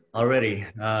Alrighty,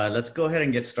 let's go ahead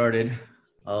and get started.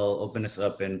 I'll open this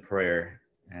up in prayer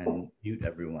and mute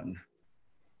everyone.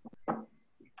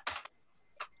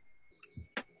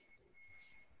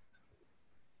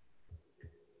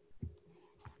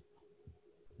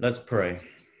 Let's pray.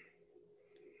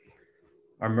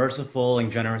 Our merciful and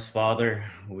generous Father,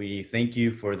 we thank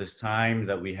you for this time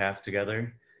that we have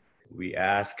together. We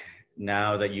ask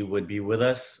now that you would be with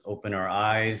us, open our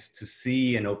eyes to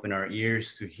see and open our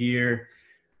ears to hear,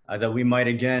 that we might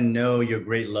again know your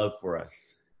great love for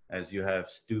us as you have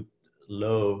stooped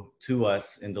low to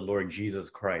us in the Lord Jesus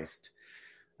Christ.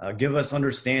 Give us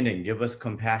understanding, give us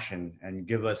compassion, and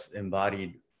give us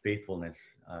embodied faithfulness.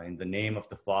 In the name of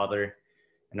the Father,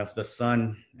 and of the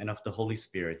Son, and of the Holy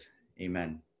Spirit.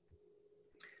 Amen.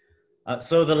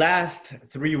 So the last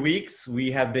 3 weeks,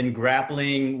 we have been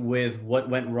grappling with what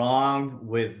went wrong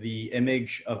with the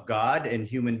image of God in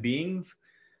human beings,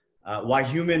 why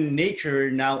human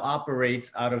nature now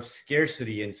operates out of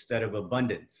scarcity instead of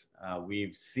abundance.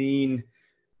 We've seen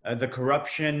the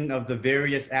corruption of the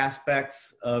various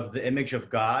aspects of the image of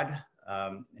God,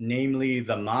 namely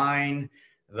the mind,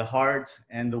 the heart,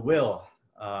 and the will.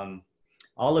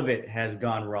 All of it has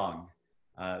gone wrong.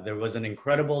 There was an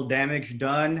incredible damage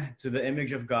done to the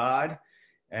image of God,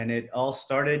 and it all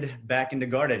started back in the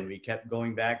garden. We kept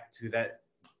going back to that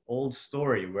old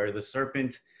story where the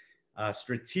serpent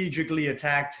strategically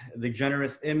attacked the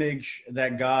generous image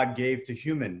that God gave to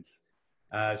humans.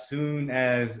 As soon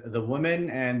as the woman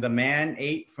and the man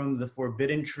ate from the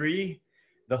forbidden tree,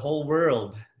 the whole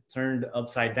world turned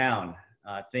upside down.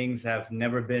 Things have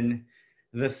never been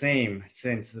the same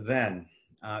since then.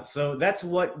 So that's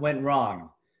what went wrong.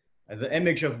 The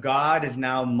image of God is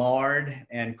now marred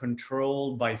and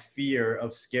controlled by fear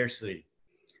of scarcity.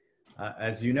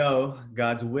 As you know,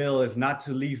 God's will is not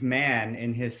to leave man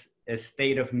in his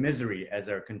state of misery, as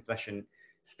our confession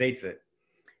states it.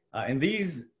 In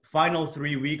these final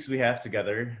 3 weeks we have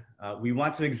together, we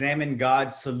want to examine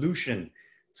God's solution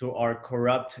to our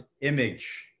corrupt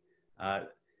image,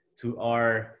 to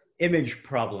our image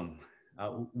problem.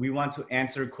 We want to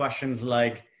answer questions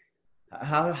like,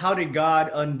 how did God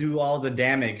undo all the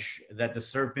damage that the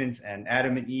serpent and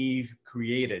Adam and Eve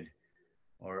created?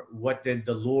 Or what did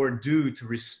the Lord do to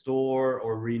restore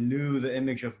or renew the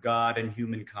image of God and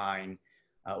humankind?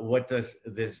 What does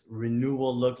this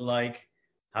renewal look like?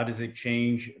 How does it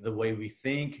change the way we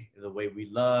think, the way we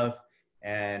love,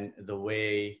 and the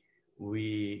way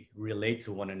we relate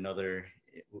to one another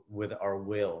with our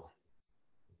will?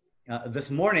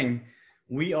 This morning,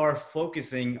 we are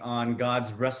focusing on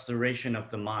God's restoration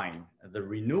of the mind, the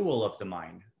renewal of the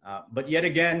mind. But yet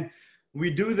again, we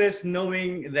do this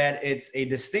knowing that it's a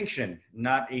distinction,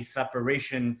 not a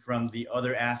separation from the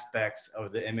other aspects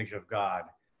of the image of God.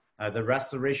 The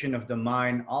restoration of the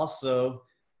mind also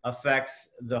affects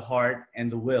the heart and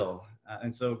the will.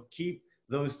 And so keep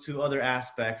those two other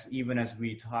aspects even as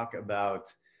we talk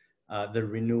about the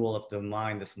renewal of the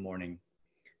mind this morning.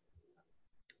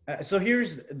 So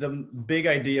here's the big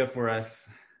idea for us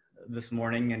this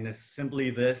morning, and it's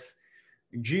simply this.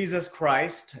 Jesus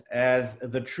Christ, as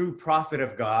the true prophet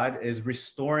of God, is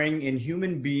restoring in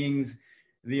human beings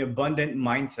the abundant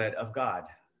mindset of God.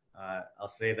 I'll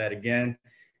say that again.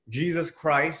 Jesus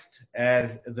Christ,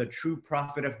 as the true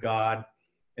prophet of God,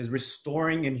 is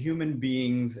restoring in human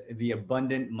beings the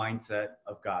abundant mindset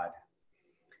of God.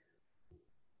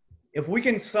 If we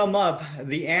can sum up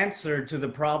the answer to the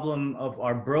problem of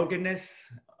our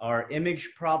brokenness, our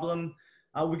image problem,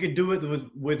 we could do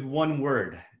it with one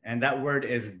word, and that word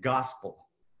is gospel.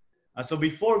 So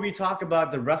before we talk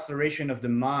about the restoration of the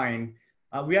mind,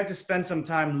 we have to spend some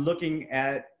time looking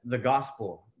at the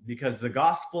gospel, because the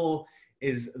gospel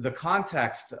is the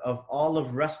context of all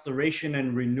of restoration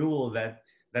and renewal that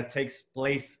takes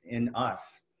place in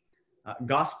us.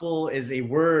 Gospel is a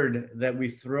word that we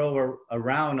throw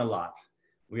around a lot.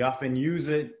 We often use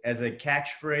it as a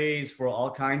catchphrase for all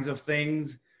kinds of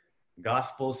things.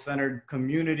 Gospel-centered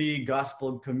community,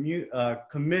 gospel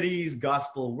committees,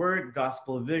 gospel work,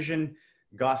 gospel vision,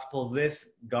 gospel this,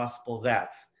 gospel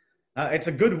that. It's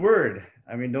a good word.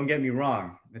 I mean, don't get me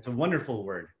wrong. It's a wonderful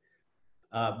word.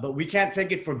 But we can't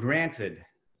take it for granted.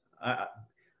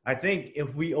 I think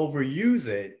if we overuse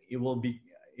it, it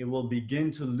will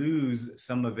begin to lose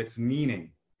some of its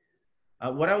meaning.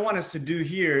 What I want us to do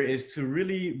here is to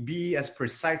really be as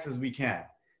precise as we can.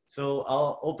 So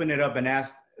I'll open it up and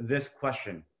ask this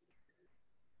question.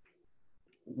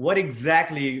 What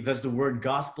exactly does the word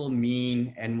gospel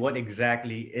mean, and what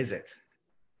exactly is it?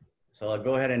 So I'll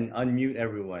go ahead and unmute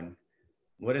everyone.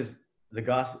 What does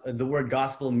the word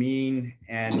gospel mean,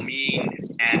 and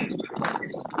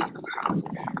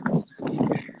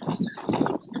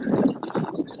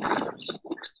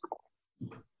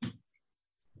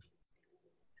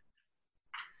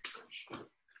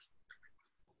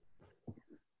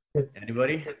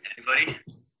Anybody?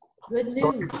 Good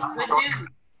news.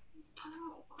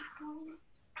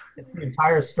 It's the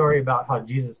entire story about how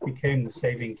Jesus became the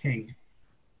saving king.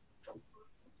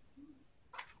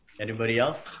 Anybody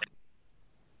else?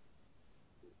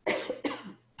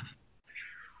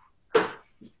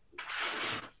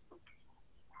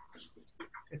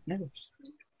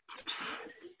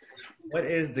 What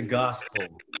is the gospel?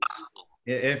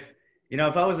 If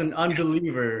I was an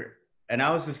unbeliever and I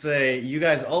was to say, you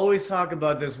guys always talk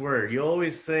about this word, you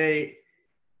always say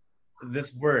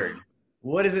this word,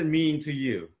 what does it mean to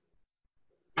you?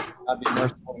 God be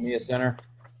merciful to me, a sinner.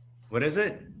 What is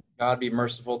it? God be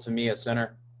merciful to me, a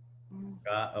sinner.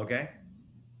 Okay.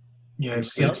 Yeah,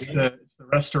 it's the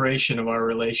restoration of our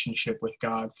relationship with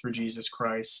God through Jesus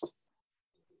Christ.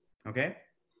 Okay.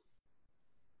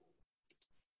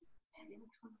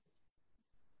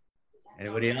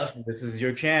 Anybody else? This is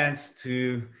your chance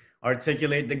to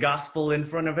articulate the gospel in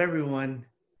front of everyone.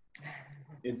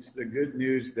 It's the good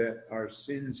news that our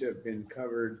sins have been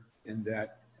covered and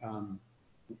that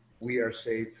we are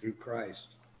saved through Christ.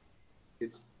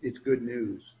 It's good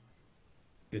news.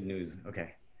 Good news.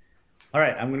 Okay. All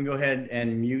right. I'm going to go ahead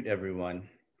and mute everyone.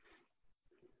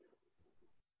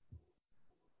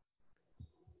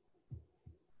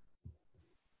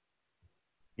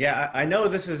 Yeah, I know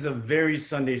this is a very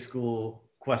Sunday school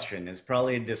question. It's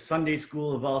probably the Sunday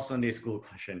school of all Sunday school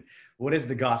question. What is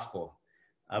the gospel?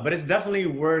 But it's definitely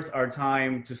worth our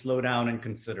time to slow down and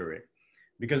consider it,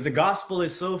 because the gospel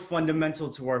is so fundamental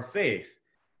to our faith.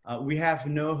 We have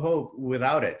no hope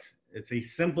without it. It's a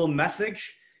simple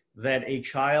message that a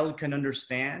child can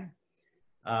understand,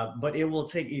 but it will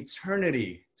take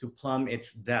eternity to plumb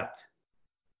its depth.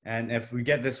 And if we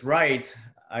get this right,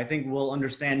 I think we'll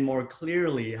understand more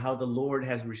clearly how the Lord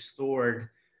has restored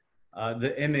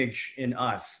the image in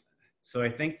us. So I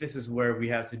think this is where we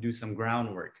have to do some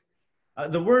groundwork.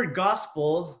 The word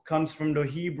gospel comes from the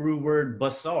Hebrew word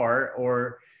basar,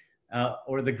 or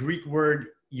the Greek word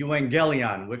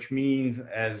euangelion, which means,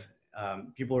 as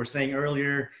people were saying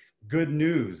earlier, good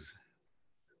news.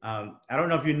 I don't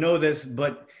know if you know this,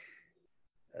 but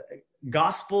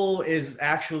gospel is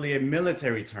actually a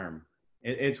military term.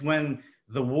 It's when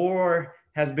the war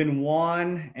has been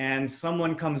won and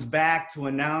someone comes back to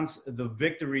announce the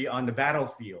victory on the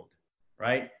battlefield,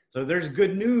 right? So there's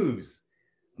good news.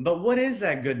 But what is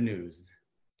that good news?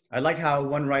 I like how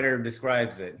one writer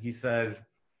describes it. He says,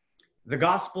 the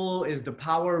gospel is the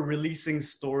power-releasing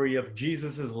story of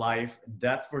Jesus's life,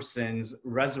 death for sins,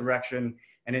 resurrection,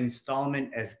 and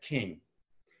installment as king.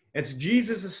 It's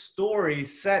Jesus' story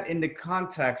set in the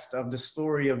context of the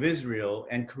story of Israel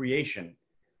and creation.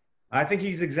 I think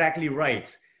he's exactly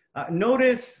right.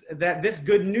 Notice that this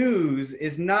good news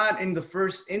is not in the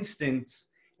first instance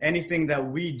anything that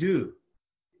we do.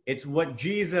 It's what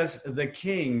Jesus, the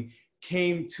King,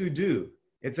 came to do.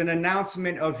 It's an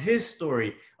announcement of his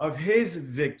story, of his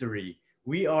victory.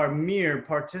 We are mere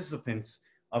participants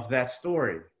of that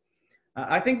story.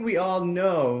 I think we all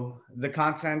know the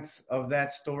contents of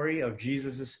that story, of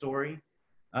Jesus' story,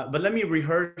 but let me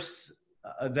rehearse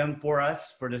them for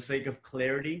us for the sake of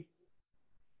clarity,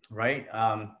 right?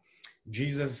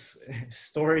 Jesus'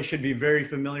 story should be very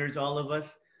familiar to all of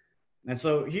us. And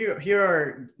so here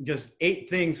are just 8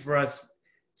 things for us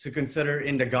to consider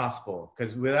in the gospel,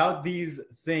 because without these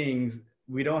things,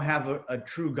 we don't have a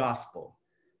true gospel.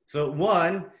 So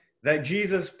 1, that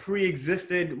Jesus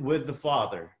pre-existed with the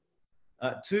Father.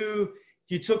 2,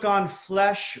 he took on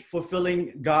flesh,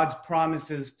 fulfilling God's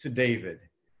promises to David.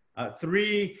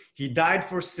 3, he died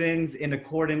for sins in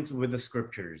accordance with the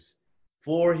scriptures.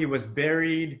 4, he was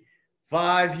buried.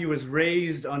 5, he was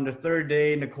raised on the 3rd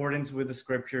day in accordance with the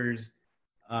scriptures.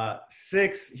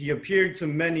 6, he appeared to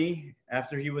many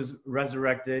after he was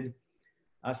resurrected.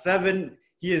 7,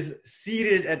 he is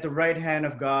seated at the right hand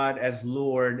of God as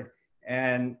Lord.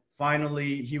 And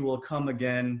finally, he will come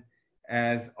again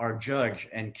as our judge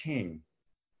and king.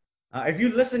 If you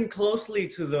listen closely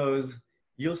to those,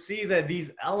 you'll see that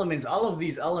these elements, all of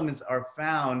these elements, are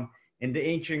found in the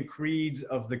ancient creeds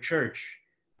of the church.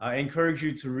 I encourage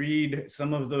you to read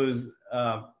some of those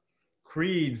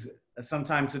creeds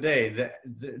sometime today.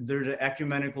 They're the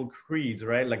ecumenical creeds,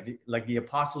 right? Like the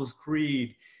Apostles'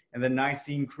 Creed and the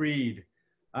Nicene Creed.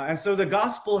 And so the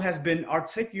gospel has been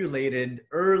articulated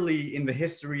early in the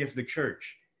history of the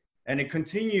church, and it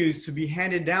continues to be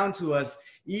handed down to us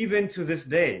even to this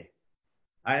day.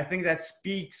 I think that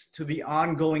speaks to the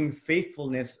ongoing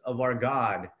faithfulness of our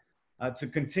God to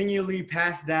continually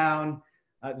pass down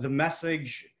the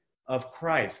message of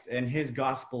Christ and his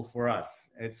gospel for us.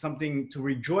 It's something to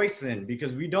rejoice in,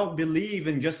 because we don't believe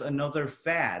in just another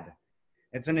fad.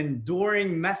 It's an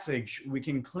enduring message we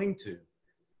can cling to.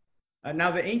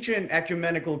 Now, the ancient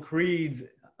ecumenical creeds,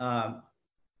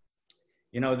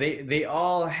 they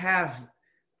all have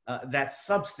that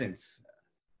substance,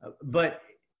 but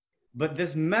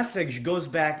this message goes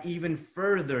back even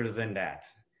further than that.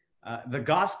 The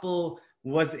gospel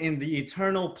was in the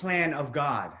eternal plan of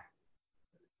God.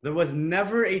 There was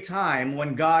never a time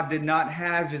when God did not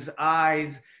have his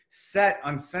eyes set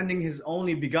on sending his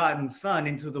only begotten Son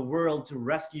into the world to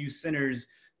rescue sinners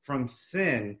from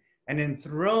sin and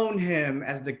enthrone him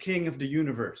as the King of the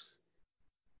universe.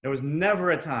 There was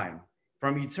never a time,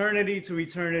 from eternity to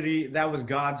eternity, that was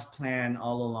God's plan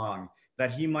all along,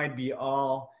 that he might be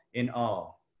all in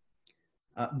all.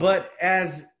 But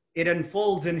as it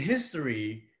unfolds in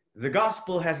history, the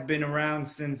gospel has been around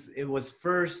since it was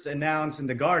first announced in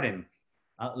the garden.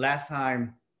 Last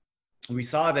time we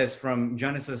saw this from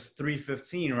Genesis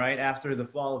 3:15, right? After the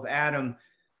fall of Adam,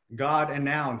 God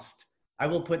announced, "I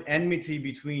will put enmity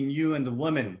between you and the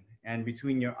woman, and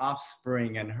between your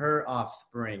offspring and her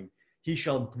offspring. He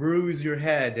shall bruise your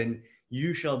head, and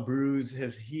you shall bruise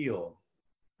his heel."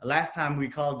 Last time we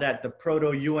called that the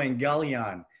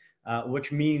proto-euangelion,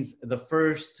 which means the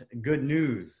first good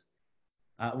news.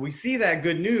 We see that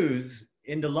good news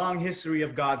in the long history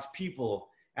of God's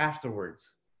people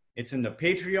afterwards. It's in the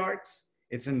patriarchs,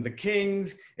 it's in the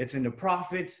kings, it's in the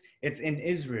prophets, it's in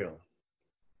Israel.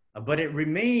 But it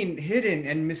remained hidden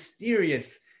and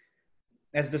mysterious,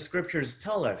 as the scriptures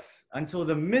tell us, until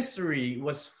the mystery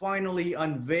was finally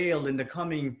unveiled in the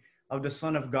coming of the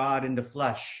Son of God in the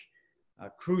flesh,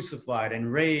 crucified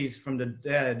and raised from the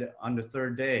dead on the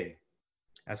third day.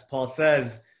 As Paul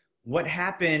says, what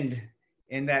happened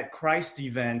in that Christ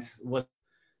event was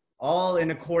all in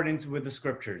accordance with the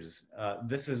scriptures.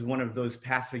 This is one of those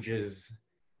passages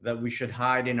that we should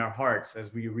hide in our hearts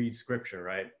as we read scripture,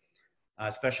 right?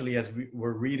 Especially as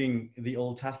we're reading the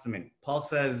Old Testament. Paul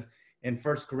says in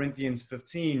 1 Corinthians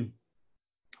 15,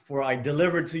 "For I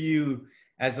delivered to you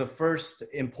as of first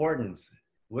importance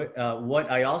what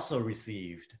I also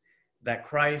received, that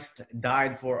Christ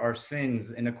died for our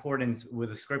sins in accordance with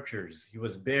the scriptures. He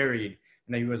was buried,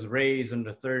 and that he was raised on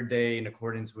the third day in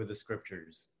accordance with the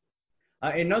scriptures."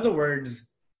 In other words,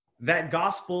 that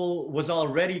gospel was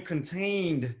already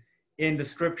contained in the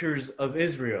scriptures of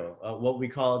Israel, what we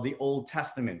call the Old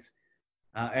Testament.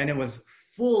 And it was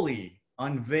fully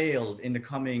unveiled in the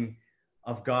coming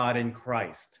of God in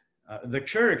Christ. The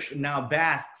church now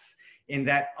basks in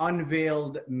that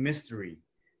unveiled mystery.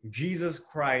 Jesus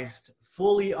Christ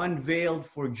fully unveiled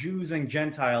for Jews and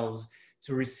Gentiles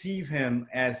to receive him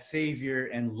as Savior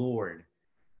and Lord.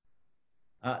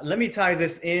 Let me tie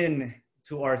this in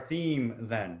to our theme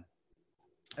then.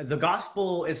 The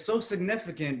gospel is so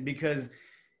significant because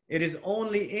it is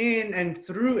only in and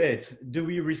through it do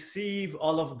we receive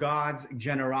all of God's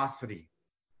generosity.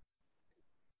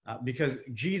 Because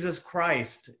Jesus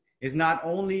Christ is not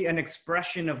only an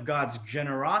expression of God's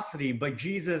generosity, but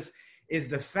Jesus is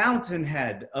the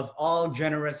fountainhead of all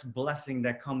generous blessing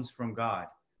that comes from God.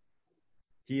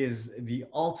 He is the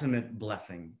ultimate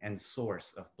blessing and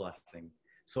source of blessing.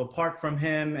 So apart from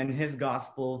him and his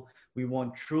gospel, we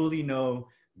won't truly know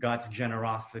God's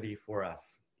generosity for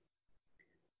us.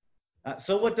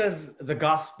 So what does the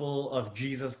gospel of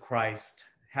Jesus Christ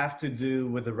have to do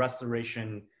with the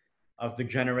restoration of the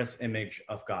generous image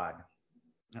of God?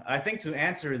 I think to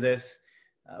answer this,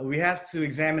 we have to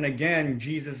examine again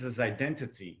Jesus's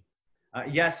identity.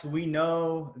 Yes, we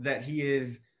know that he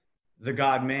is the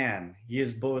God-man. He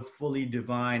is both fully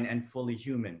divine and fully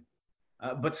human.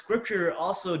 But scripture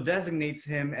also designates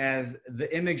him as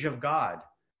the image of God.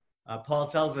 Paul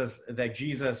tells us that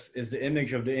Jesus is the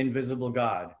image of the invisible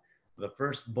God, the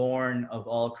firstborn of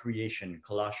all creation,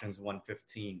 Colossians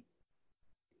 1:15.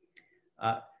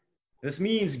 This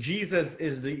means Jesus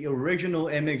is the original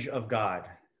image of God.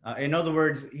 In other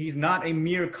words, he's not a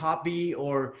mere copy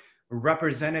or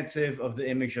representative of the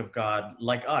image of God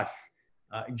like us.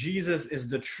 Jesus is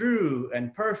the true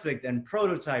and perfect and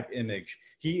prototype image.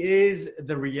 He is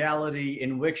the reality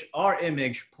in which our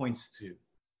image points to,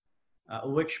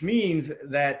 which means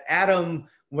that Adam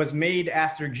was made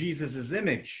after Jesus's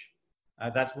image.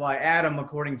 That's why Adam,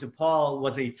 according to Paul,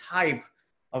 was a type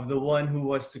of the one who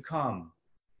was to come.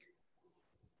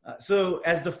 So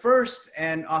as the first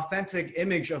and authentic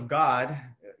image of God,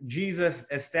 Jesus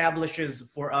establishes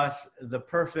for us the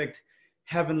perfect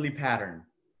heavenly pattern.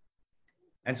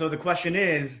 And so the question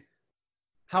is,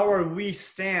 how are we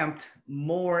stamped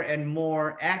more and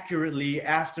more accurately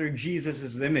after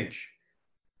Jesus's image?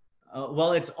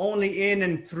 Well, it's only in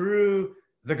and through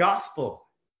the gospel.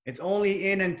 It's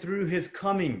only in and through his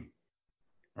coming,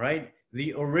 right?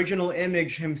 the original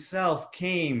image himself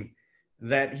came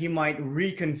that he might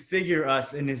reconfigure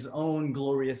us in his own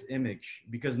glorious image,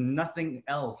 because nothing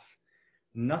else,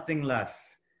 nothing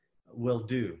less will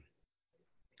do.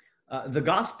 The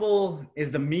gospel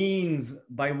is the means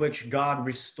by which God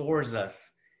restores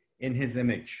us in his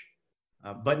image.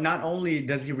 But not only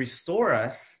does he restore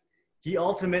us, he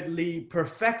ultimately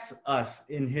perfects us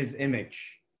in his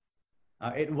image.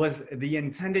 It was the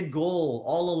intended goal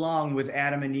all along with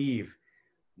Adam and Eve,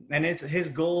 and it's his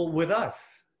goal with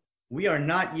us. We are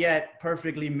not yet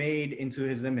perfectly made into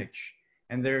his image,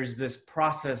 and there's this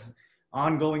process,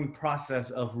 ongoing process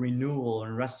of renewal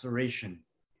and restoration.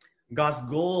 God's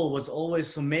goal was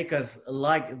always to make us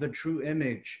like the true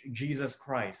image, Jesus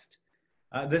Christ.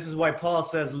 This is why Paul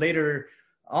says later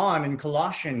on in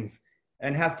Colossians,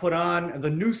 and have put on the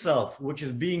new self, which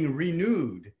is being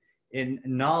renewed in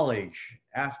knowledge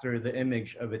after the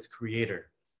image of its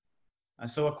creator.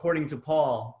 So according to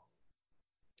Paul,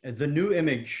 the new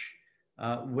image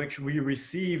which we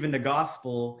receive in the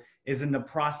gospel is in the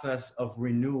process of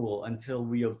renewal until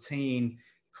we obtain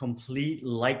complete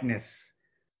likeness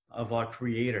of our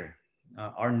creator.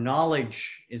 Our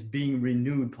knowledge is being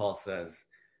renewed, Paul says.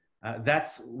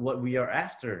 That's what we are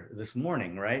after this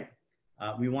morning, right?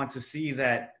 We want to see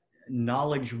that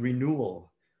knowledge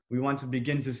renewal. We want to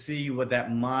begin to see what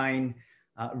that mind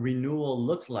renewal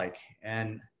looks like.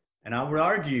 And I would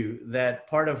argue that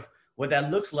part of what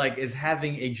that looks like is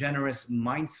having a generous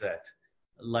mindset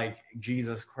like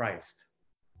Jesus Christ.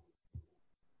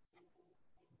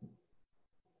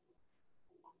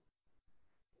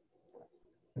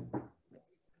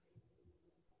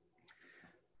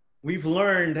 We've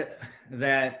learned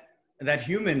that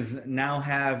humans now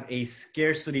have a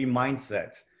scarcity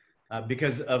mindset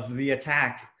because of the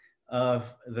attack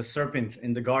of the serpent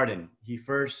in the garden. He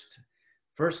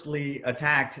firstly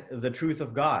attacked the truth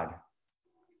of God.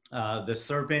 The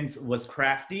serpent was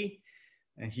crafty,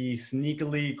 and he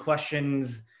sneakily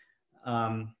questions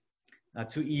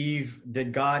to Eve,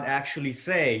 did God actually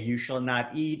say, you shall not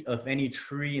eat of any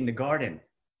tree in the garden?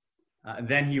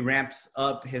 Then he ramps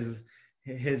up his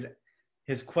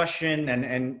question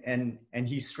and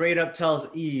he straight up tells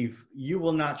Eve, you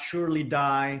will not surely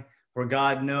die, for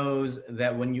God knows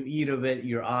that when you eat of it,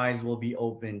 your eyes will be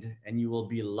opened and you will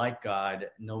be like God,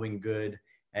 knowing good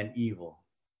and evil.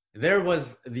 There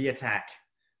was the attack,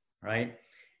 right?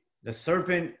 The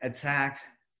serpent attacked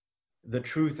the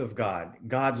truth of God,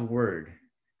 God's word.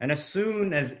 And as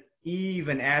soon as Eve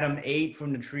and Adam ate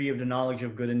from the tree of the knowledge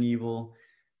of good and evil,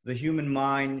 the human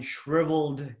mind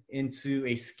shriveled into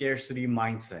a scarcity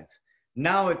mindset.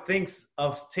 Now it thinks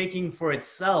of taking for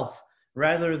itself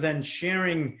rather than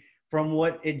sharing from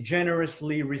what it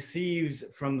generously receives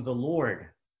from the Lord.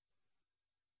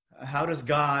 How does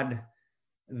God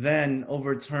then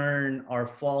overturn our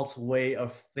false way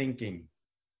of thinking?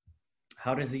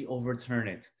 How does he overturn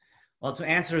it? Well, to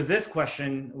answer this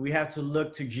question, we have to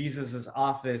look to Jesus'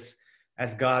 office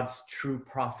as God's true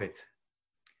prophet.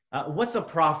 What's a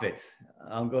prophet?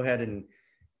 I'll go ahead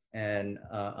and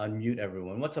unmute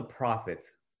everyone. What's a prophet?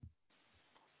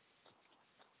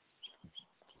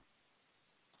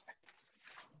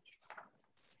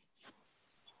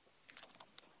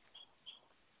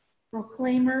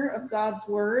 Proclaimer of God's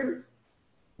word.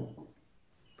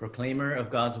 Proclaimer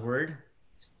of God's word.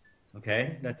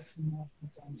 Okay, that's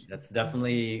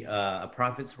definitely a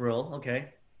prophet's role. Okay.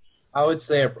 I would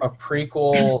say a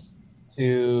prequel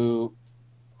to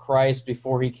Christ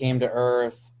before he came to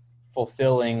earth,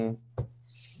 fulfilling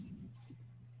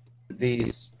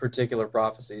these particular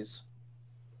prophecies.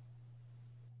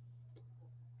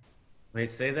 Wait,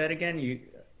 say that again.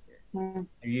 Are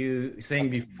you saying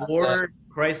before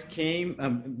Christ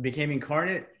became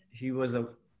incarnate, he was a...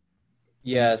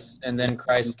 Yes, and then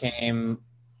Christ came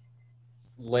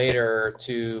later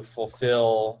to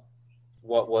fulfill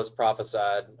what was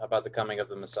prophesied about the coming of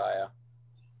the Messiah.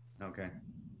 Okay.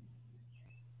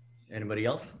 Anybody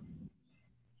else?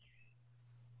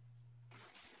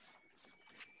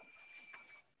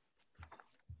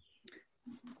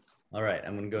 All right,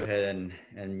 I'm going to go ahead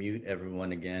and mute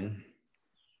everyone again.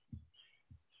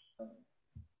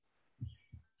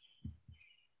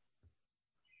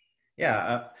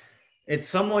 Yeah, it's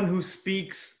someone who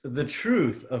speaks the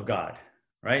truth of God,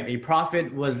 right? A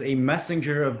prophet was a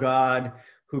messenger of God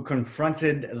who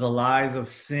confronted the lies of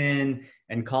sin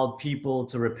and called people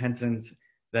to repentance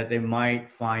that they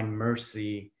might find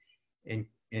mercy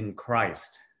in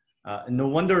Christ. No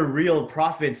wonder real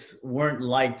prophets weren't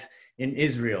liked in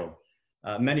Israel.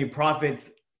 Many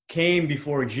prophets came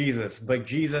before Jesus, but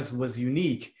Jesus was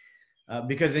unique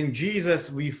because in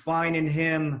Jesus we find in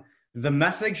him the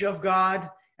message of God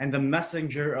and the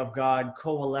messenger of God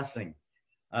coalescing.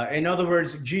 In other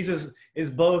words, Jesus is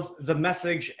both the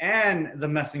message and the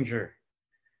messenger.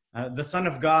 The Son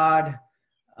of God,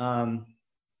 God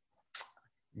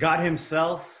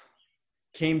himself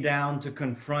came down to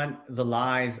confront the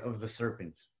lies of the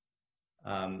serpent.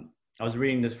 I was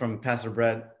reading this from Pastor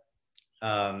Brett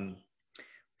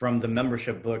from the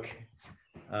membership book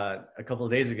a couple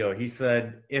of days ago. He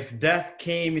said, if death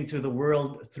came into the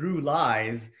world through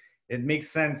lies, it makes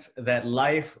sense that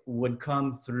life would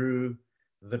come through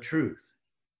the truth.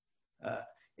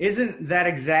 Isn't that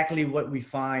exactly what we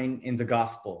find in the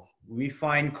gospel? We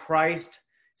find Christ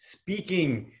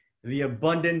speaking the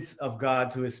abundance of God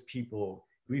to his people.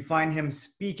 We find him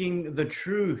speaking the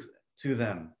truth to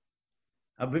them.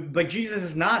 But Jesus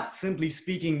is not simply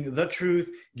speaking the truth.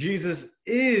 Jesus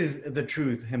is the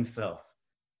truth himself,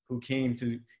 who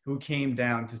came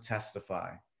down to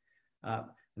testify.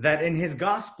 That in his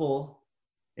gospel,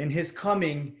 in his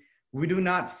coming, we do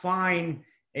not find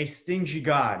a stingy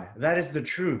God. That is the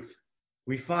truth.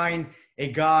 We find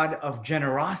a God of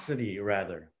generosity,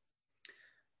 rather.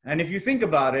 And if you think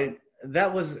about it,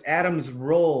 that was Adam's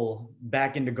role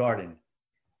back in the garden.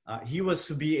 He was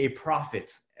to be a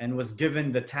prophet and was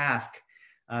given the task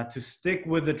to stick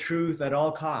with the truth at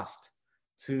all cost,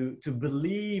 to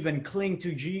believe and cling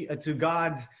to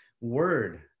God's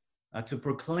word, to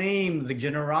proclaim the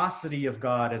generosity of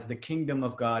God as the kingdom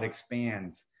of God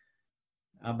expands.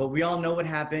 But we all know what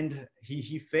happened.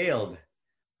 He failed.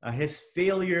 His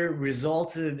failure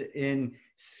resulted in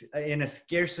a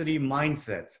scarcity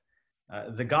mindset.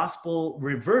 The gospel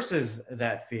reverses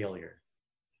that failure.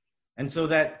 And so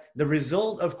that the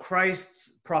result of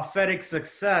Christ's prophetic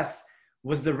success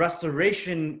was the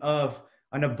restoration of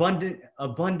an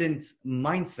abundant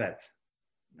mindset.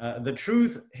 The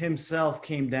truth himself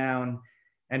came down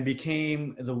and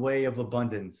became the way of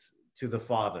abundance to the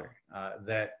Father,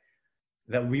 that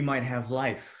we might have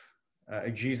life.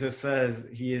 Jesus says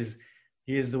he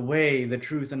is the way, the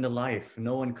truth, and the life.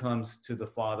 No one comes to the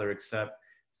Father except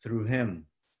through him.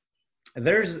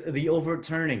 There's the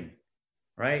overturning,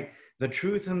 right? The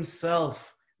truth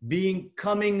himself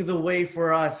coming the way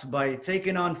for us by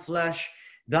taking on flesh,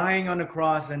 dying on the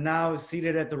cross, and now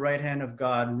seated at the right hand of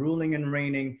God, ruling and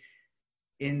reigning.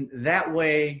 In that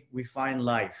way, we find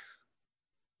life.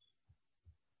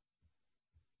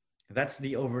 That's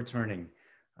the overturning.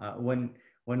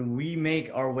 When we make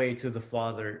our way to the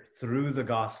Father through the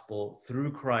gospel,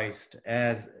 through Christ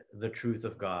as the truth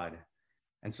of God.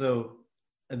 And so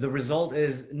the result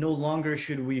is no longer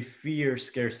should we fear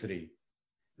scarcity.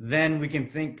 Then we can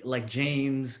think like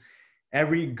James,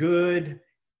 every good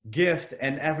gift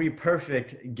and every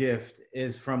perfect gift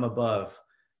is from above,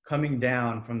 coming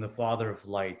down from the Father of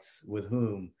lights, with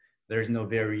whom there's no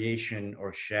variation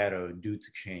or shadow due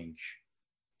to change.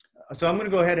 So I'm going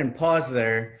to go ahead and pause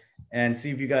there and see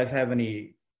if you guys have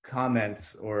any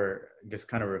comments or just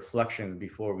kind of reflections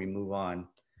before we move on.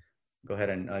 Go ahead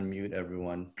and unmute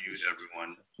everyone.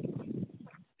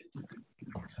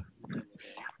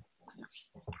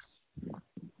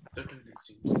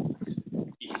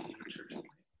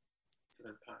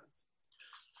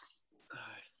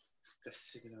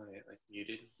 Just sitting on it like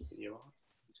muted video off.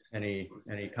 Any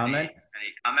comments?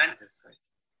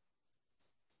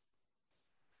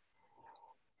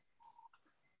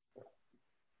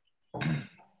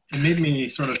 It made me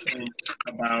sort of think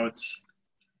about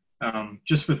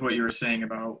just with what you were saying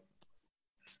about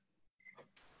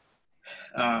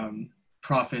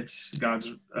prophets,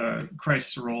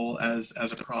 Christ's role as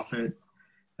a prophet.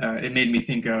 It made me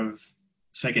think of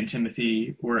 2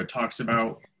 Timothy, where it talks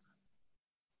about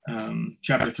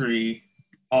chapter 3,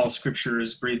 all scripture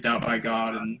is breathed out by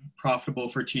God and profitable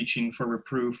for teaching, for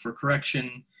reproof, for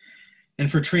correction,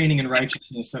 and for training in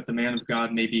righteousness, that the man of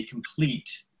God may be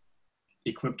complete,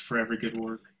 equipped for every good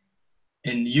work.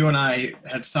 And you and I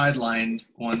had sidelined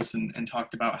once and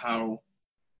talked about how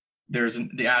there's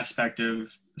the aspect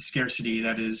of scarcity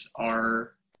that is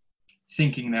our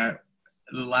thinking that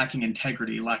lacking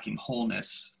integrity, lacking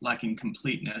wholeness, lacking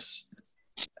completeness,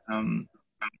 and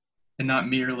not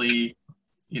merely,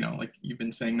 like you've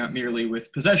been saying, not merely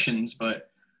with possessions, but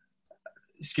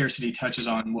scarcity touches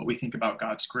on what we think about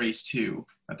God's grace too,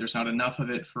 that there's not enough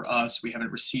of it for us. We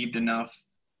haven't received enough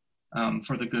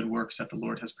for the good works that the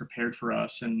Lord has prepared for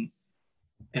us. And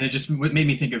it just made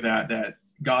me think of that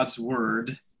God's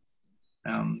word,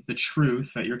 the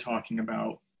truth that you're talking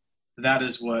about, that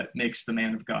is what makes the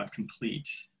man of God complete.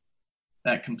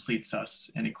 That completes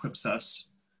us and equips us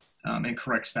and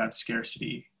corrects that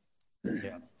scarcity.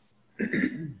 Yeah.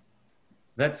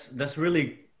 That's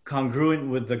really congruent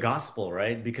with the gospel,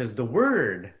 right? Because the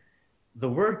word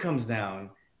comes down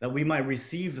that we might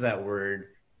receive that word,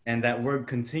 and that word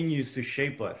continues to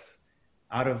shape us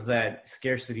out of that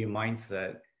scarcity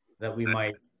mindset, that we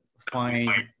might find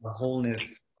the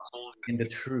wholeness in the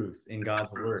truth in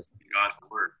God's word.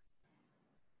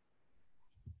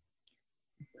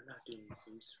 We're not doing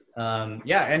Zooms for this.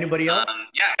 Yeah, anybody else?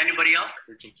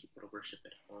 Encouraging people to worship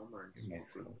at home or in small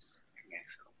groups.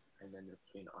 And then they're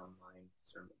putting online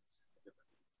sermons.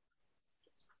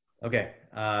 Okay.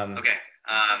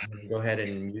 Go ahead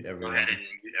and mute everyone. Okay.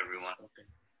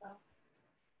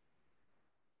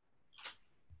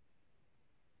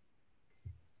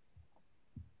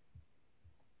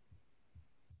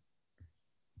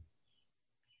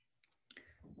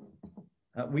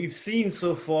 We've seen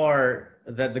so far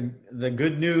that the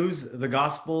good news, the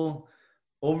gospel,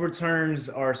 overturns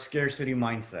our scarcity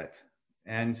mindset.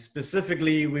 And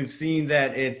specifically, we've seen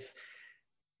that it's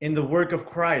in the work of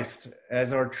Christ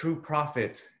as our true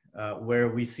prophet, where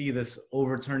we see this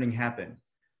overturning happen,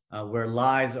 where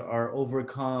lies are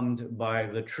overcome by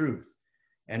the truth,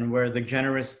 and where the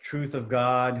generous truth of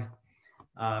God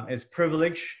is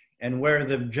privileged, and where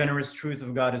the generous truth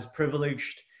of God is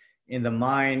privileged in the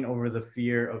mind over the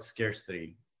fear of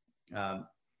scarcity.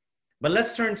 But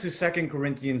let's turn to 2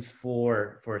 Corinthians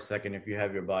 4 for a second, if you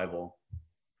have your Bible.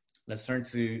 Let's turn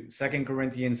to 2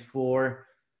 Corinthians 4.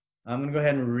 I'm going to go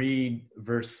ahead and read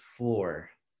verse 4.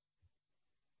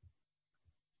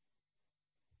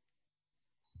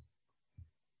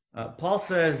 Paul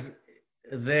says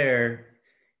there,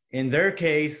 in their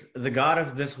case, the God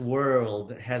of this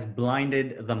world has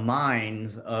blinded the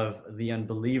minds of the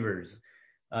unbelievers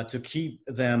to keep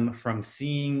them from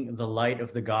seeing the light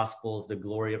of the gospel of the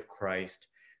glory of Christ,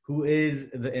 who is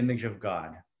the image of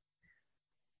God.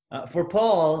 For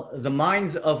Paul, the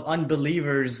minds of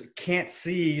unbelievers can't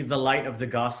see the light of the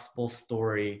gospel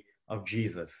story of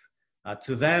Jesus.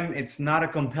 To them, it's not a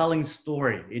compelling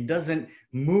story. It doesn't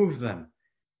move them.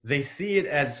 They see it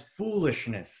as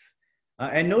foolishness.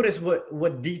 And notice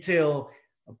what detail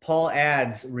Paul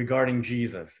adds regarding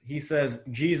Jesus. He says,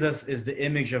 Jesus is the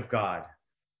image of God.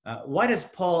 Why does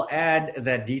Paul add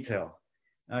that detail?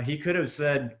 He could have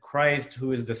said Christ,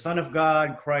 who is the Son of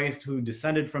God, Christ, who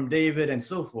descended from David, and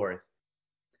so forth.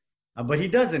 But he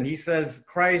doesn't. He says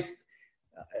Christ,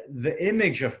 the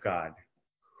image of God,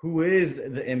 who is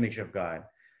the image of God.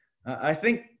 I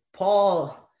think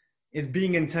Paul is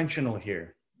being intentional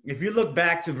here. If you look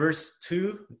back to verse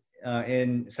 2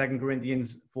 in 2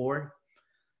 Corinthians 4,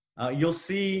 you'll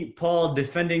see Paul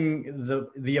defending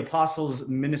the apostles'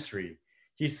 ministry.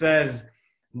 He says,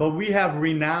 but we have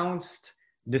renounced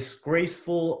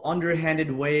disgraceful,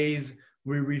 underhanded ways.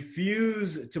 We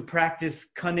refuse to practice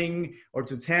cunning or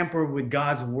to tamper with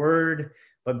God's word,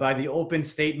 but by the open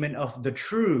statement of the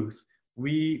truth,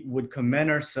 we would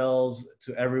commend ourselves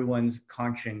to everyone's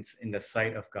conscience in the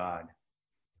sight of God.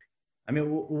 I mean,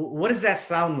 what does that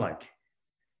sound like?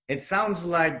 It sounds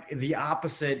like the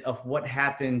opposite of what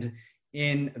happened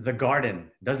in the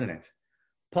garden, doesn't it?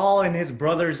 Paul and his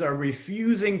brothers are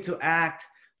refusing to act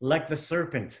like the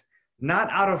serpent,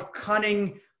 not out of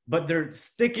cunning, but they're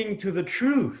sticking to the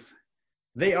truth.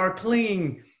 They are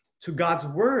clinging to God's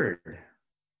word.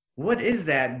 What is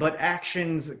that but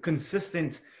actions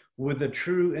consistent with the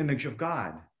true image of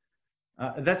God?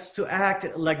 That's to act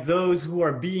like those who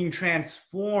are being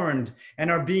transformed and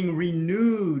are being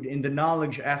renewed in the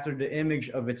knowledge after the image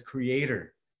of its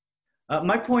creator.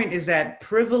 My point is that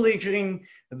privileging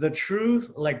the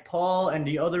truth, like Paul and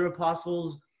the other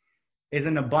apostles, is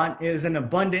an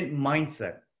abundant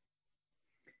mindset,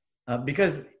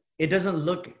 because it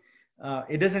doesn't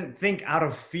think out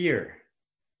of fear,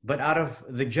 but out of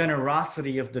the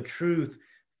generosity of the truth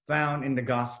found in the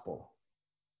gospel.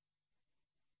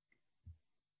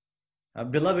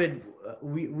 Beloved,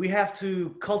 we have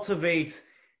to cultivate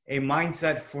a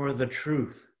mindset for the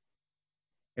truth.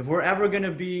 If we're ever going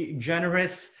to be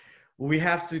generous, we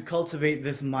have to cultivate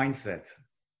this mindset.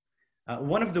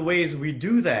 One of the ways we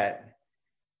do that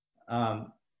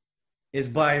is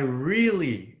by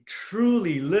really,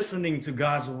 truly listening to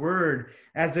God's word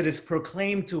as it is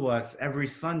proclaimed to us every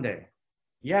Sunday.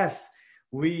 Yes,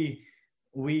 we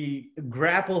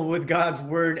grapple with God's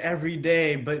word every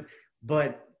day,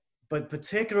 but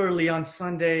particularly on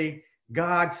Sunday,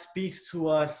 God speaks to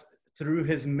us through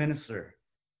his minister.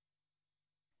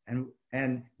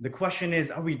 And the question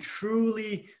is, are we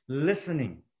truly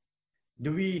listening?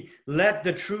 Do we let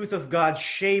the truth of God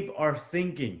shape our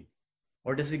thinking?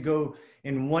 Or does it go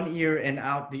in one ear and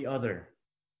out the other?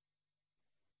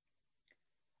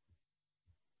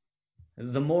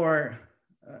 The more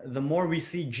we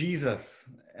see Jesus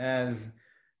as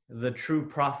the true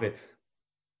prophet,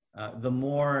 the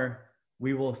more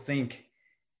we will think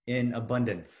in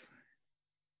abundance.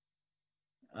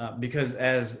 Because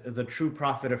as the true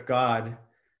prophet of God,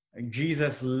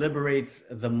 Jesus liberates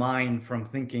the mind from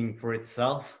thinking for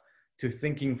itself to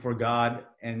thinking for God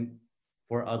and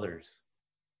for others.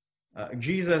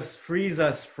 Jesus frees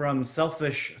us from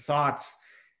selfish thoughts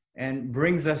and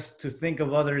brings us to think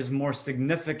of others more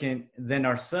significant than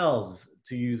ourselves,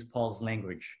 to use Paul's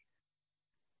language.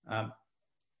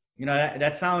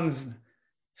 That sounds,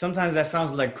 sometimes that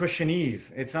sounds like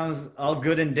Christianese. It sounds all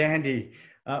good and dandy.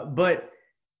 But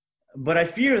I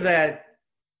fear that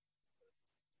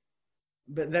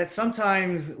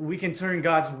sometimes we can turn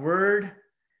God's word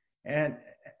and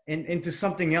into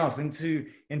something else,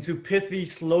 into pithy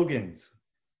slogans,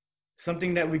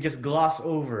 something that we just gloss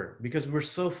over because we're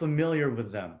so familiar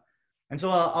with them. And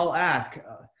so I'll ask,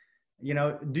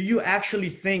 do you actually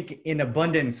think in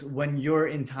abundance when you're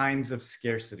in times of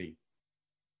scarcity?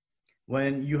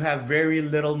 When you have very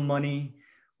little money,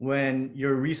 when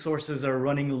your resources are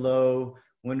running low,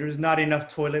 when there's not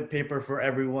enough toilet paper for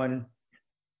everyone,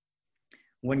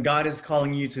 when God is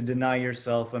calling you to deny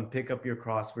yourself and pick up your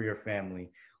cross for your family,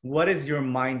 what is your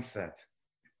mindset?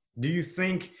 Do you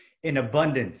think in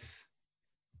abundance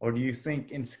or do you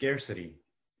think in scarcity?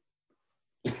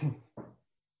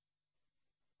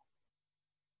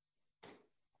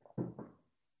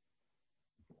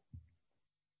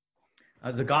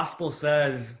 The gospel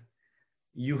says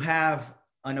you have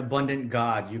an abundant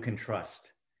God you can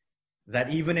trust, that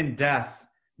even in death,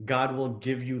 God will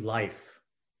give you life.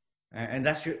 And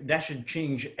that should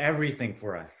change everything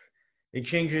for us. It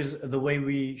changes the way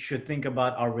we should think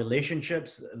about our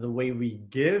relationships, the way we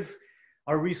give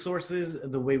our resources,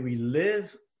 the way we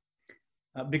live.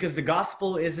 Because the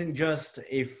gospel isn't just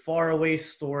a faraway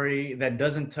story that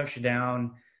doesn't touch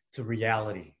down to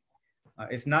reality.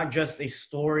 It's not just a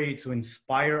story to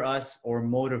inspire us or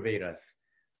motivate us,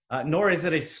 nor is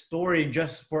it a story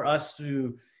just for us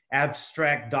to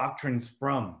abstract doctrines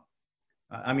from.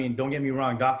 Don't get me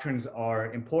wrong, doctrines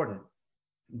are important,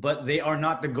 but they are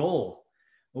not the goal.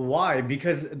 Why?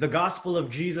 Because the gospel of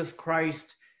Jesus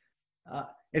Christ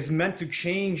is meant to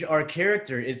change our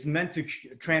character. It's meant to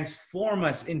transform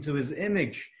us into his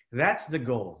image. That's the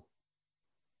goal.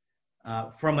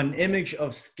 From an image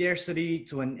of scarcity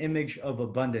to an image of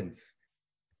abundance.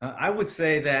 I would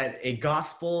say that a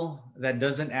gospel that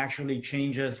doesn't actually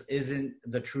change us isn't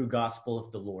the true gospel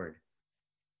of the Lord.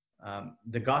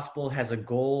 The gospel has a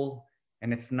goal,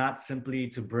 and it's not simply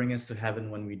to bring us to heaven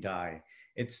when we die.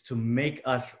 It's to make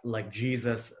us like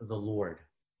Jesus the Lord.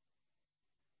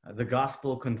 The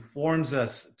gospel conforms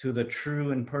us to the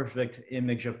true and perfect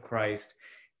image of Christ.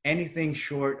 Anything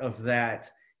short of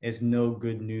that is no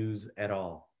good news at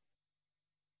all.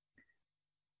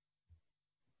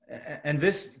 And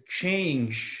this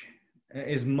change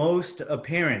is most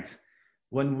apparent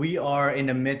when we are in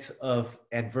the midst of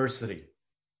adversity.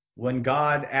 When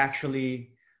God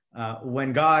actually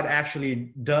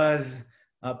does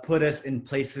put us in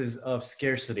places of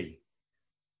scarcity.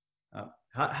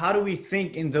 How do we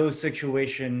think in those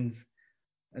situations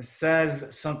says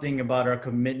something about our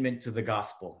commitment to the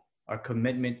gospel, our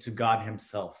commitment to God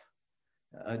himself?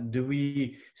 Do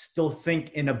we still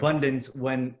think in abundance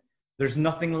when there's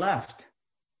nothing left?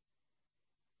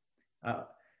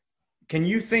 Can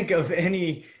you think of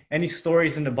any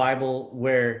stories in the Bible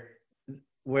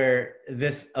where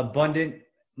this abundant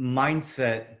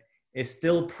mindset is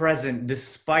still present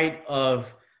despite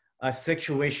of a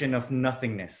situation of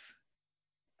nothingness,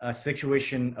 a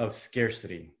situation of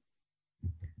scarcity?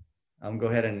 Go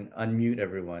ahead and unmute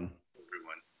everyone.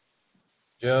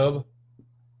 Job.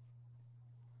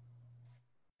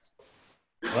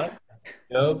 What?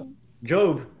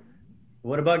 Job.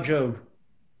 What about Job?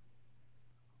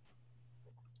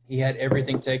 He had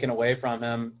everything taken away from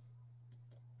him,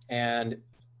 and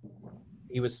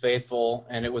he was faithful,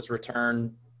 and it was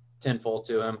returned tenfold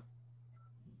to him.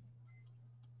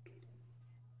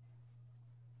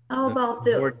 How about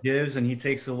the Lord gives and he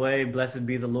takes away, blessed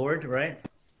be the Lord, right?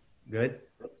 Good.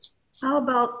 How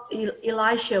about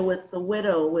Elisha with the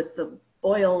widow with the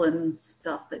oil and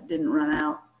stuff that didn't run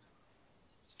out?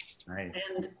 Nice.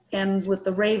 And with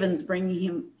the ravens bringing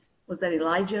him, was that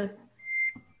Elijah?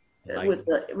 With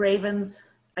the ravens?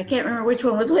 I can't remember which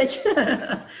one was which.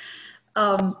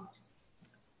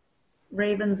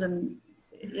 Ravens and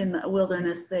in the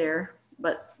wilderness there.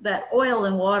 But that oil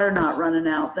and water not running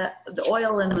out, that the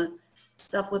oil and the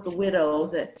stuff with the widow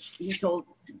that he told,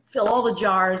 fill all the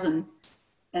jars and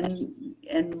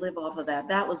live off of that.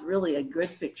 That was really a good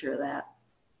picture of that.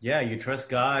 Yeah, you trust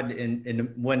God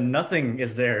in when nothing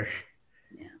is there.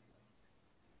 Yeah.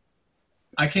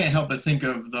 I can't help but think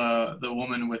of the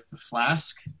woman with the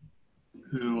flask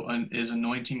who is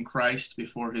anointing Christ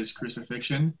before his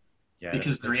crucifixion, Yeah,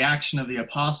 because the reaction of the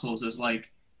apostles is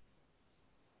like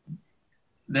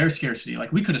their scarcity.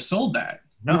 Like, we could have sold that.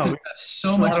 No, we could have got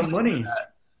so a much lot of money. for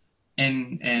that.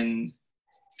 And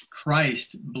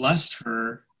Christ blessed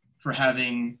her for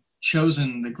having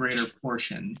chosen the greater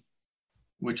portion,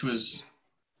 which was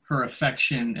her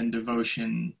affection and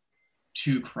devotion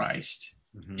to Christ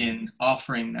in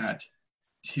offering that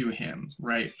to him,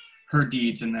 right? Her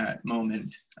deeds in that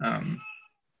moment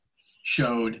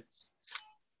showed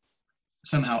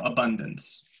somehow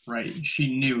abundance, right?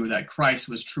 She knew that Christ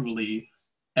was truly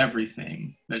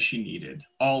everything that she needed.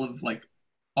 All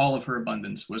of her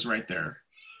abundance was right there,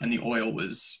 and the oil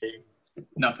was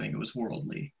nothing. It was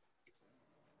worldly.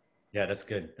 Yeah, that's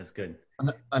good. That's good.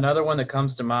 Another one that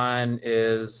comes to mind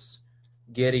is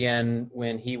Gideon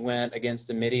when he went against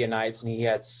the Midianites, and he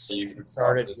had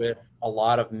started with a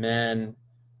lot of men,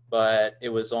 but it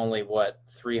was only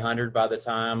 300 by the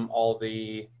time all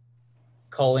the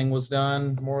culling was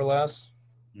done, more or less.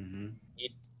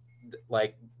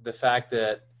 Like the fact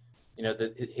that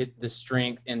the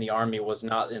strength in the army was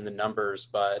not in the numbers,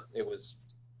 but it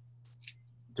was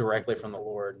directly from the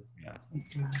Lord. Yeah.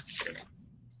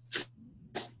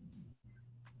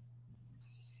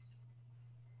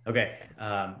 Okay,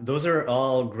 those are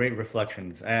all great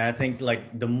reflections. And I think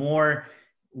like the more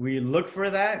we look for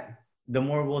that, the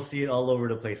more we'll see it all over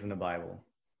the place in the Bible,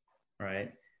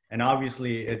 right? And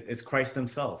obviously it's Christ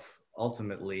himself,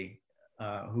 ultimately,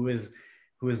 who is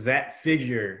that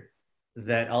figure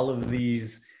that all of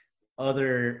these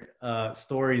other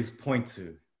stories point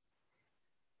to.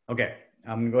 Okay,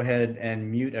 I'm gonna go ahead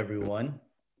and mute everyone.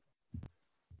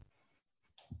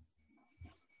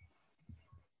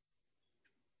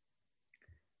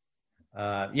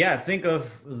 Think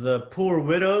of the poor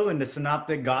widow in the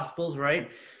Synoptic Gospels, right?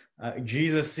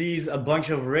 Jesus sees a bunch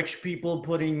of rich people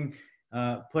putting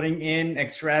in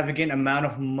extravagant amount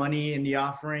of money in the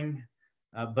offering,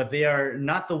 but they are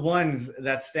not the ones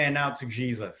that stand out to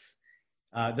Jesus.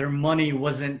 Their money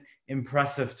wasn't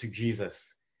impressive to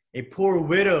Jesus. A poor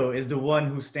widow is the one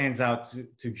who stands out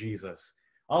to Jesus.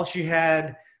 All she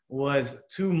had was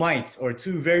 2 mites, or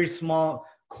 2 very small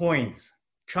coins,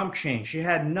 chump change. She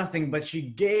had nothing, but she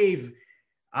gave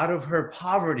out of her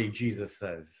poverty, Jesus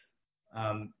says.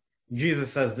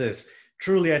 Jesus says this,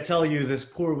 "Truly I tell you, this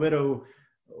poor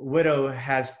widow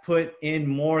has put in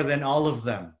more than all of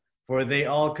them, for they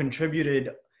all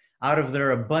contributed out of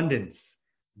their abundance,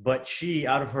 but she,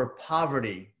 out of her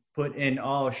poverty, put in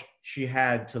all she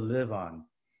had to live on."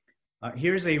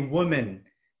 Here's a woman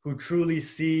who truly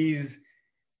sees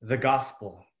the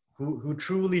gospel, who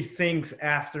truly thinks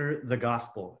after the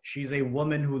gospel. She's a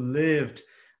woman who lived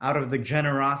out of the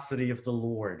generosity of the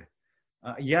Lord.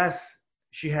 Yes,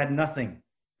 she had nothing,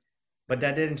 but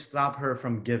that didn't stop her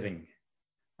from giving.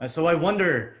 So I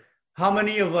wonder, how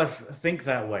many of us think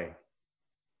that way?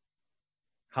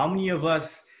 How many of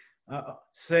us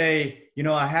say,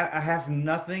 I have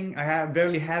nothing,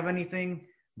 barely have anything,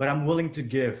 but I'm willing to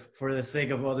give for the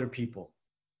sake of other people,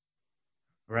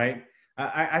 right?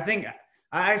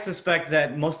 I suspect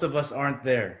that most of us aren't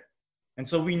there. And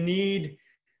so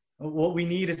what we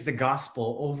need is the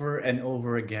gospel over and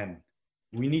over again.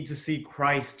 We need to see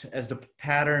Christ as the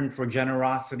pattern for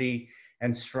generosity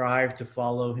and strive to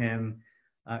follow him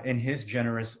in his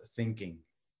generous thinking,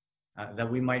 that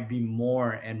we might be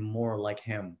more and more like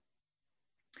him.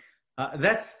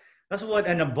 That's what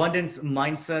an abundance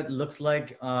mindset looks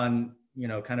like on,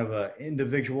 kind of an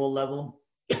individual level.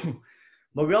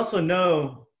 But we also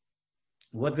know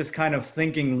what this kind of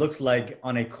thinking looks like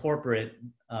on a corporate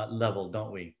level,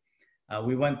 don't we?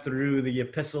 We went through the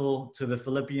epistle to the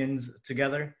Philippians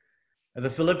together. The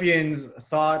Philippians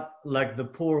thought like the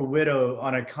poor widow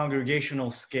on a congregational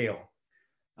scale.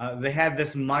 They had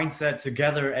this mindset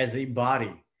together as a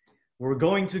body. We're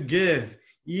going to give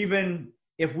even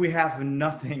if we have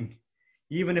nothing.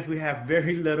 Even if we have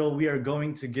very little, we are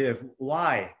going to give.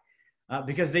 Why?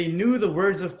 Because they knew the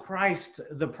words of Christ,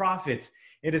 the prophet.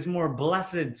 It is more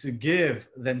blessed to give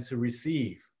than to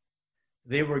receive.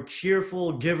 They were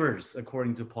cheerful givers,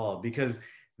 according to Paul, because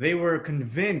they were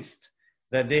convinced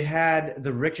that they had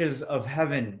the riches of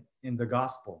heaven in the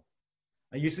gospel.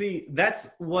 You see, that's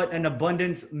what an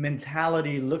abundance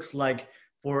mentality looks like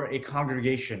for a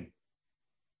congregation.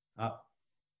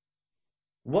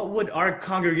 What would our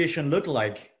congregation look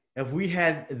like if we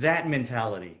had that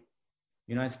mentality?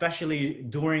 Especially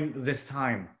during this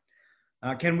time.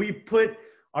 Can we put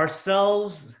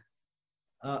ourselves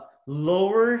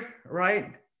lower,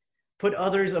 right? Put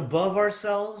others above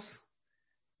ourselves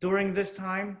during this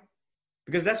time?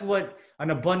 Because that's what an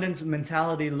abundance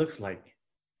mentality looks like.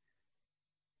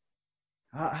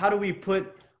 How do we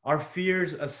put our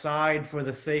fears aside for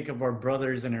the sake of our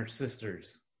brothers and our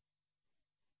sisters?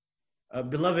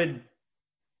 Beloved,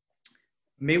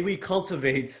 may we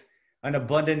cultivate an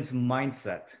abundance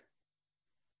mindset,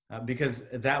 because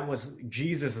that was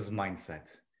Jesus's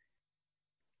mindset.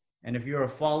 And if you're a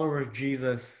follower of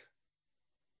Jesus,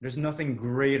 there's nothing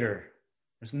greater,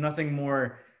 there's nothing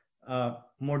more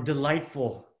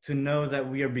delightful to know that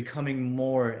we are becoming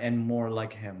more and more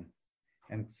like him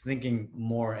and thinking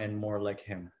more and more like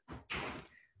him.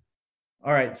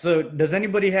 All right, so does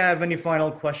anybody have any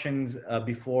final questions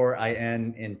before I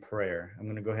end in prayer? I'm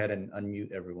going to go ahead and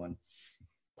unmute everyone.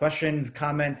 Questions,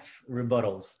 comments,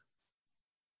 rebuttals?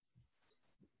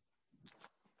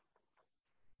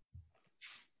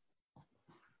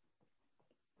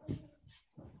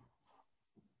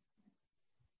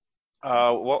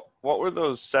 What were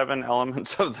those 7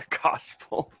 elements of the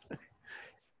gospel?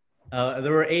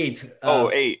 There were 8.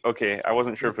 8. Okay, I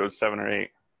wasn't sure if it was 7 or 8.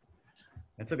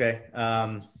 That's okay.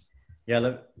 Yeah,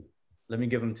 let me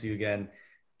give them to you again.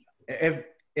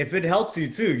 If it helps you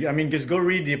too, I mean, just go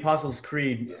read the Apostles'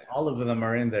 Creed. All of them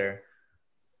are in there.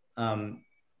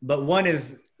 But one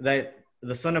is that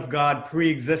the Son of God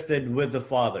pre-existed with the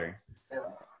Father,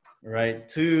 right?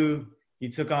 2, he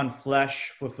took on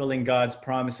flesh, fulfilling God's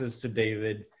promises to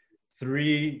David.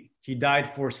 3, he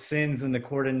died for sins in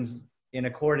accordance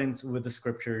with the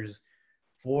Scriptures.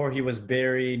 4, he was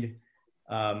buried.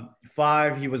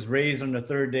 5, he was raised on the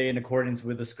 3rd day in accordance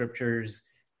with the Scriptures.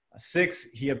 6,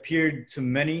 he appeared to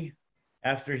many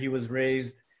after he was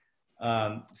raised.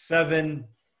 7,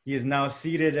 he is now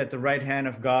seated at the right hand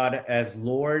of God as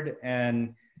Lord.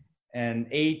 And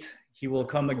 8, he will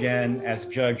come again as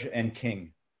judge and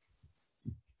king.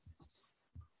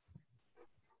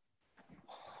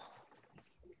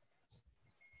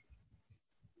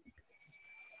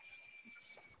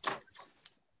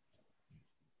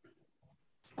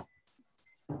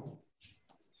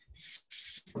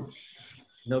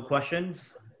 No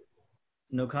questions?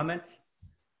 No comments?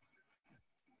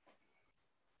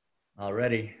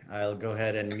 Alrighty, I'll go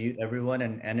ahead and mute everyone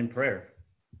and end in prayer.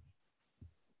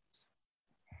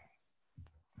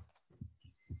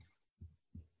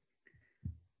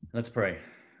 Let's pray.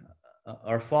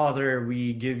 Our Father,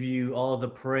 we give you all the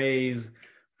praise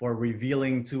for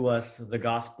revealing to us the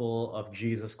gospel of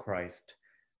Jesus Christ,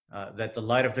 that the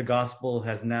light of the gospel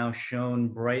has now shone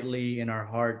brightly in our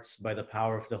hearts by the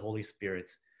power of the Holy Spirit.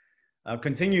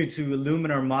 Continue to illumine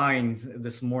our minds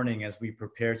this morning as we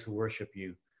prepare to worship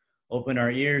you. Open our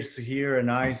ears to hear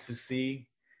and eyes to see.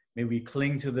 May we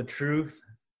cling to the truth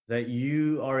that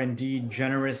you are indeed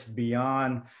generous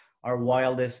beyond our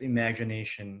wildest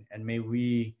imagination. And may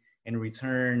we, in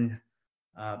return,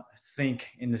 think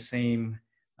in the same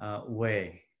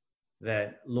way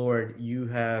that, Lord, you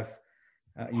have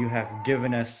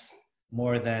given us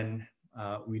more than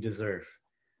we deserve.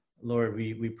 Lord,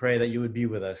 we pray that you would be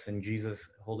with us. In Jesus'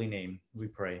 holy name, we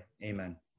pray. Amen.